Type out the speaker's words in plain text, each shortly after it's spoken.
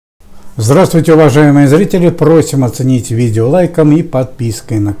Здравствуйте, уважаемые зрители! Просим оценить видео лайком и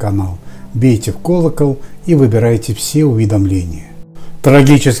подпиской на канал. Бейте в колокол и выбирайте все уведомления.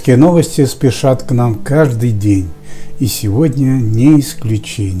 Трагические новости спешат к нам каждый день, и сегодня не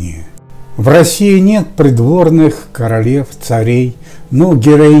исключение. В России нет придворных королев, царей, но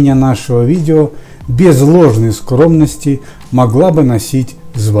героиня нашего видео без ложной скромности могла бы носить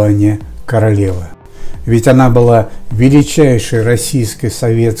звание королевы. Ведь она была величайшей российской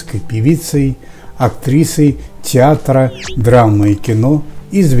советской певицей, актрисой театра, драмы и кино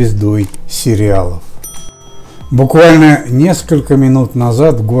и звездой сериалов. Буквально несколько минут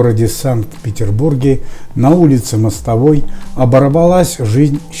назад в городе Санкт-Петербурге на улице Мостовой оборвалась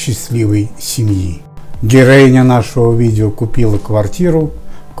жизнь счастливой семьи. Героиня нашего видео купила квартиру,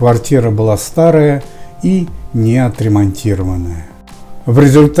 квартира была старая и не отремонтированная. В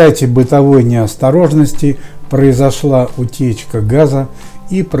результате бытовой неосторожности произошла утечка газа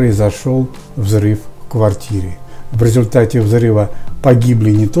и произошел взрыв в квартире. В результате взрыва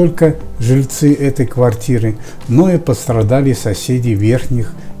погибли не только жильцы этой квартиры, но и пострадали соседи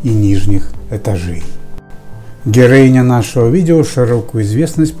верхних и нижних этажей. Героиня нашего видео широкую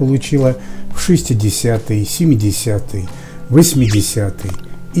известность получила в 60-е, 70-е, 80-е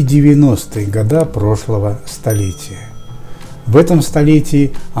и 90-е годы прошлого столетия. В этом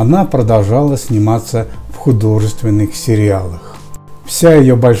столетии она продолжала сниматься в художественных сериалах. Вся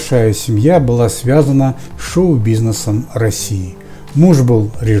ее большая семья была связана с шоу-бизнесом России. Муж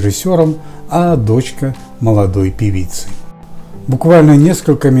был режиссером, а дочка – молодой певицей. Буквально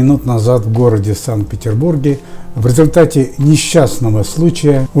несколько минут назад в городе Санкт-Петербурге в результате несчастного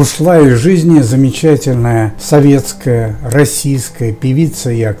случая ушла из жизни замечательная советская, российская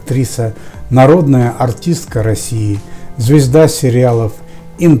певица и актриса, народная артистка России, звезда сериалов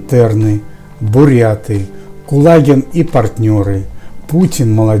 «Интерны», «Буряты», «Кулагин и партнеры»,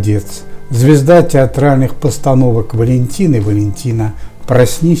 «Путин молодец», звезда театральных постановок «Валентин и Валентина»,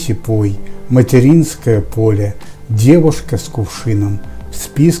 «Проснись и пой», «Материнское поле», «Девушка с кувшином», «В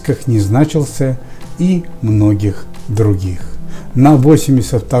списках не значился» и многих других. На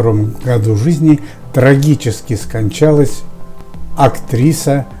 82-м году жизни трагически скончалась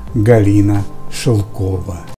актриса Галина Шелкова.